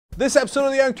This episode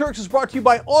of The Young Turks is brought to you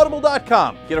by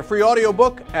Audible.com. Get a free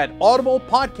audiobook at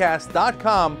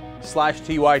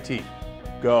audiblepodcast.com/TYT.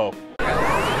 Go.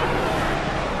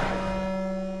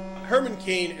 Hermain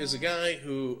Cain is a guy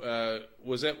who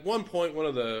was at one point one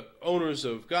of the owners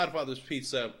of Godfather's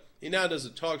Pizza. He now does a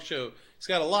talk show. He's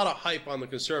got a lot of hype on the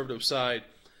conservative side.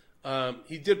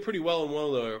 He did pretty well in one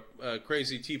of the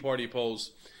crazy Tea Party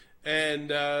polls. And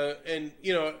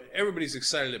you know, everybody's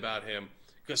excited about him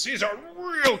because he's a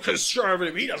real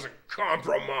conservative. He doesn't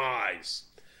compromise.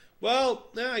 Well,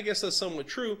 I guess that's somewhat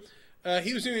true.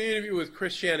 He was doing an interview with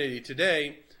Christianity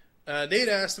Today. They'd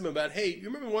asked him about, hey, you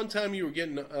remember one time you were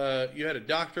getting, you had a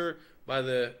doctor by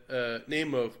the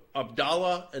name of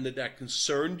Abdallah, and that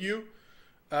concerned you?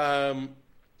 And,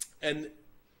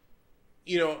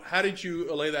 you know, how did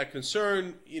you allay that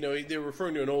concern? You know, they were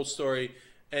referring to an old story,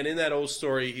 and in that old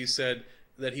story, he said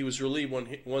that he was relieved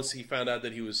once he found out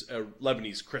that he was a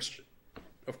Lebanese Christian,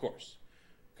 of course.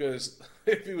 Because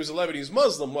if he was a Lebanese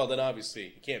Muslim, well, then obviously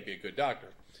he can't be a good doctor.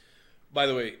 By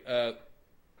the way,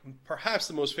 perhaps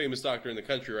the most famous doctor in the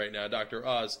country right now, Dr.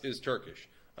 Oz, is Turkish.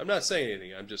 I'm not saying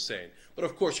anything, I'm just saying. But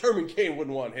of course, Herman Cain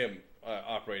wouldn't want him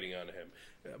operating on him.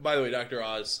 By the way, Dr.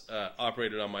 Oz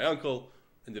operated on my uncle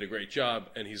and did a great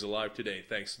job, and he's alive today,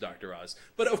 thanks to Dr. Oz.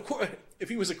 But of course, if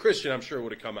he was a Christian, I'm sure it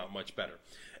would have come out much better.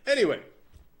 Anyway,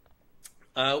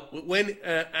 when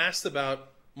asked about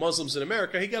Muslims in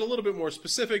America, he got a little bit more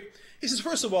specific. He says,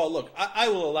 first of all, look, I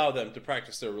will allow them to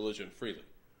practice their religion freely.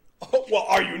 Oh, well,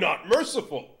 are you not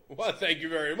merciful? Well, thank you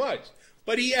very much.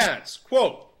 But he adds,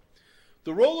 quote,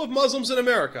 the role of Muslims in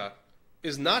America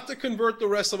is not to convert the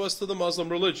rest of us to the Muslim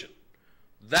religion.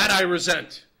 That I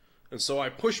resent. And so I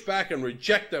push back and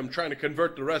reject them trying to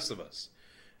convert the rest of us.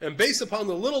 And based upon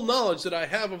the little knowledge that I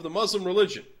have of the Muslim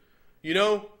religion, you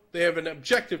know, they have an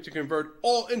objective to convert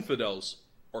all infidels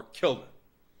or kill them.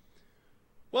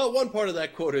 Well, one part of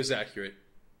that quote is accurate.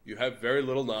 You have very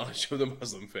little knowledge of the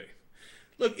Muslim faith.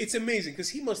 Look, it's amazing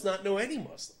because he must not know any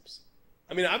Muslims.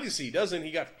 I mean, obviously he doesn't.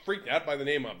 He got freaked out by the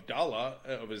name Abdallah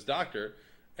of his doctor.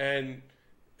 And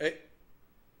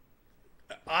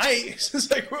since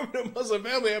I grew up in a Muslim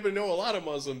family, I happen to know a lot of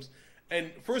Muslims.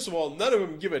 And first of all, none of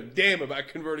them give a damn about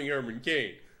converting Herman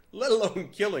Cain, let alone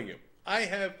killing him.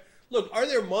 Look, are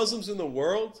there Muslims in the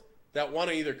world that want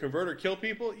to either convert or kill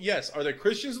people? Yes. Are there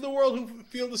Christians in the world who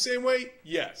feel the same way?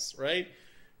 Yes, right?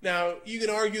 Now, you can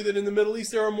argue that in the Middle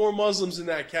East there are more Muslims in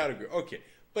that category. Okay,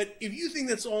 but if you think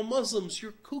that's all Muslims,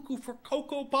 you're cuckoo for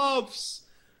Cocoa Puffs.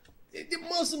 The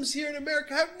Muslims here in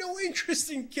America have no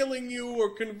interest in killing you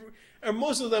or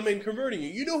most of them in converting you.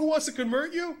 You know who wants to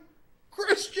convert you?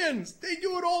 Christians. They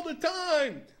do it all the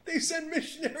time. They send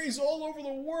missionaries all over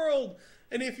the world.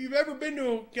 And if you've ever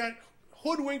got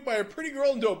hoodwinked by a pretty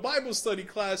girl into a Bible study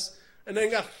class and then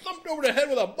got thumped over the head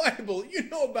with a Bible, you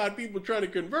know about people trying to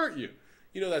convert you.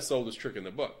 You know that's the oldest trick in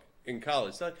the book. In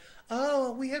college, it's like,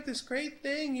 oh, we have this great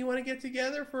thing. You want to get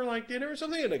together for like dinner or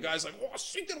something? And the guy's like, oh,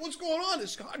 what's going on?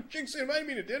 This hot chick's inviting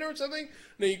me to dinner or something? And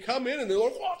then you come in and they're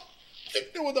like, oh,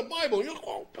 with the Bible. You're like,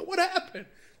 oh, what happened?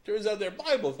 Turns out they're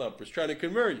Bible thumpers trying to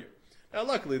convert you. Now,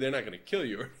 luckily, they're not going to kill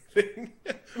you or anything.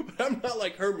 But I'm not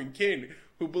like Herman Cain,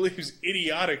 who believes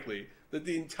idiotically that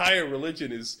the entire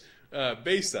religion is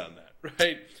based on that,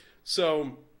 right?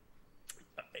 So,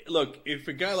 look, if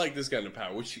a guy like this got into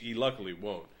power, which he luckily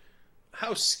won't,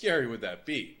 how scary would that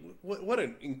be? What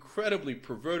an incredibly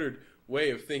perverted way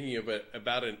of thinking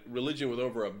about a religion with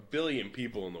over 1 billion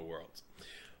people in the world.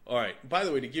 All right. By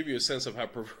the way, to give you a sense of how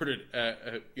perverted,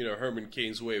 you know, Herman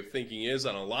Cain's way of thinking is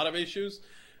on a lot of issues,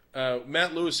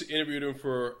 Matt Lewis interviewed him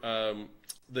for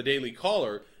the Daily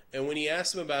Caller, and when he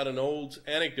asked him about an old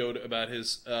anecdote about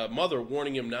his mother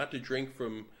warning him not to drink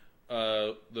from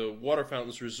the water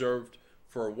fountains reserved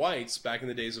for whites back in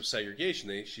the days of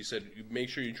segregation, she said, make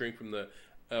sure you drink from the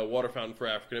water fountain for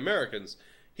African Americans.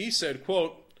 He said,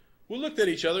 quote, we looked at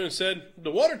each other and said,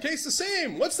 the water tastes the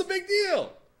same. What's the big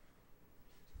deal?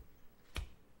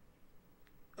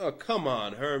 Oh, come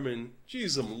on, Herman.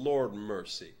 Jesus, Lord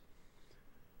mercy.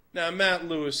 Now, Matt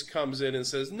Lewis comes in and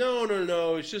says,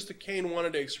 no, it's just that Cain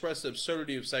wanted to express the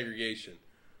absurdity of segregation.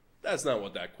 That's not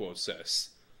what that quote says.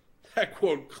 That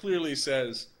quote clearly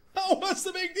says, oh, what's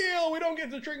the big deal? We don't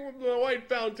get to drink from the white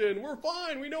fountain. We're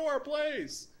fine. We know our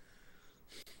place.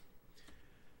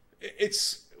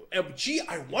 Gee,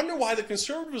 I wonder why the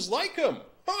conservatives like him.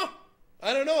 Huh?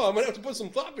 I don't know. I'm going to have to put some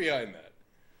thought behind that.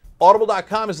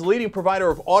 Audible.com is the leading provider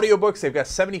of audiobooks. They've got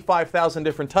 75,000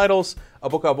 different titles. A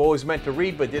book I've always meant to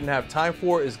read but didn't have time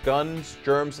for is Guns,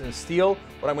 Germs, and Steel.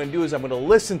 What I'm going to do is I'm going to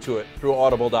listen to it through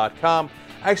Audible.com.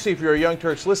 Actually, if you're a Young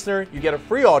Turks listener, you get a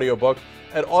free audiobook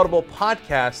at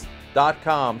audiblepodcast.com.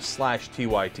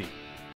 patreon.com/TYT.